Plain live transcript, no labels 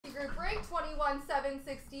group break,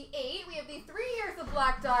 21-768. We have the 3 years of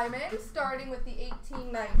Black Diamond, starting with the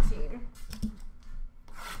 18-19.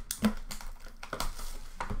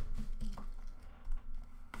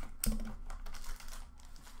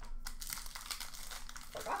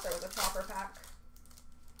 Forgot there was a topper pack.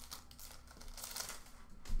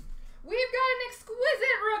 We've got an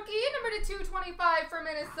exquisite rookie, number to 225 for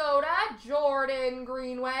Minnesota, Jordan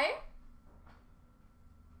Greenway.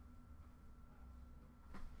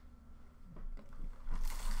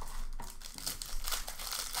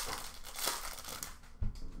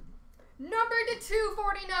 Number to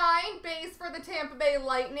 249, base for the Tampa Bay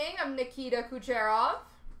Lightning of Nikita Kucherov.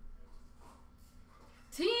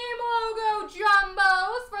 Team logo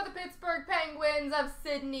jumbos for the Pittsburgh Penguins of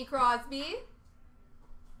Sidney Crosby.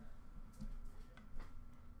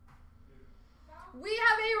 We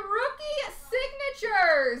have a rookie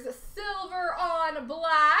signatures, silver on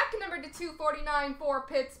black, number to 249 for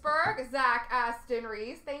Pittsburgh, Zach Aston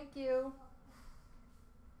Reese. Thank you.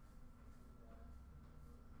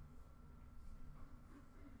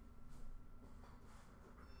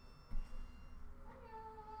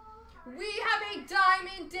 We have a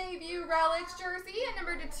diamond debut relics jersey at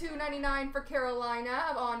number to 299 for Carolina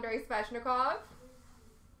of Andrei Svechnikov.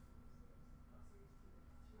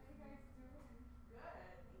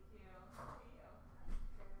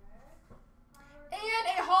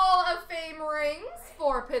 And a Hall of Fame rings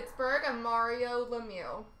for Pittsburgh of Mario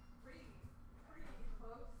Lemieux.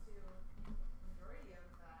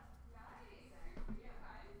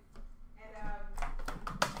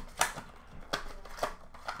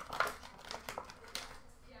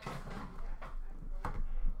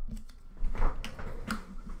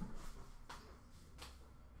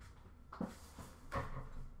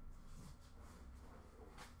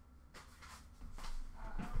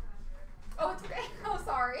 Oh, it's okay. Oh,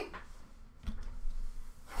 sorry.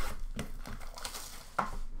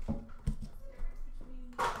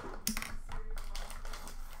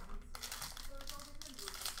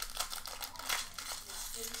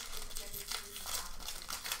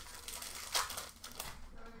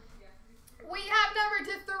 We have number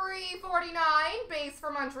to 349, base for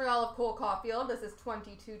Montreal of Cole Caulfield. This is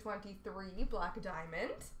 22-23, Black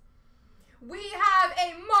Diamond. We have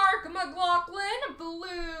a Mark McLaughlin,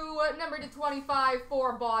 blue, number to 25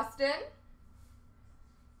 for Boston.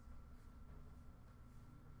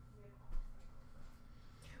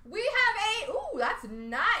 We have a, ooh, that's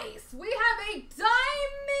nice. We have a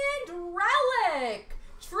diamond relic,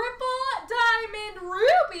 triple diamond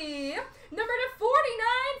ruby, number to 49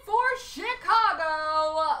 for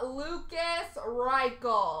Chicago, Lucas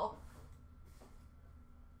Reichel.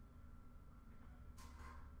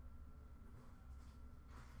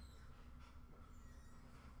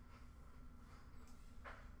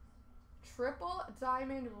 Triple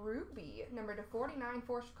diamond ruby, number to 49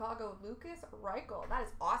 for Chicago, Lucas Reichel. That is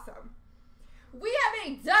awesome. We have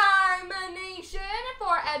a diamondation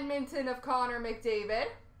for Edmonton of Connor McDavid.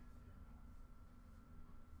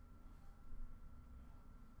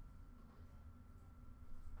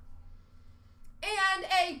 And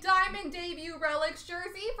a diamond debut relics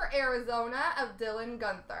jersey for Arizona of Dylan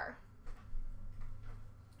Guenther.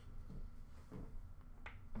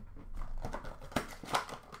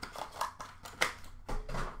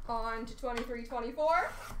 On to 23-24.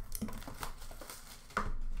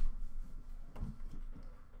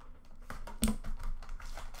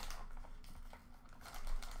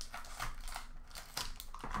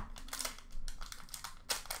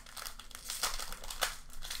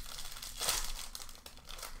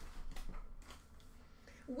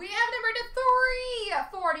 We have number to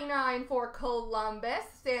 349 for Columbus,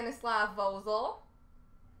 Stanislav Vozil.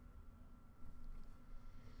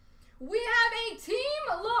 We have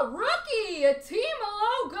a rookie, team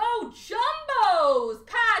logo jumbos,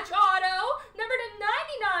 patch auto, number to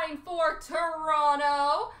 99 for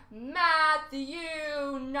Toronto,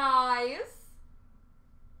 Matthew Nice.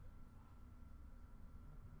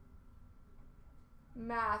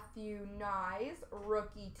 Matthew Nice,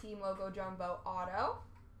 rookie team logo jumbo auto.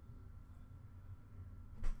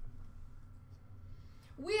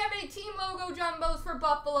 We have a team logo jumbos for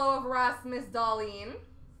Buffalo of Rasmus Dahlin.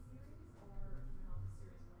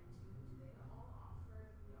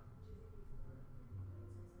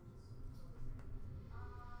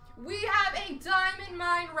 We have a Diamond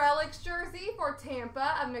Mine Relics jersey for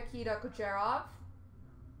Tampa of Nikita Kucherov.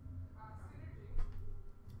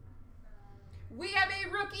 We have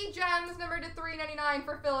a Rookie Gems number to 399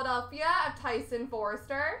 for Philadelphia of Tyson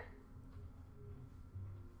Forster.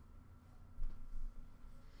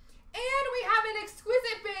 And we have an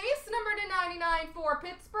exquisite base number to 99 for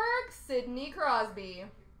Pittsburgh, Sidney Crosby.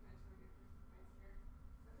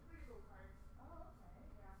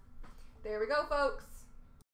 There we go, folks.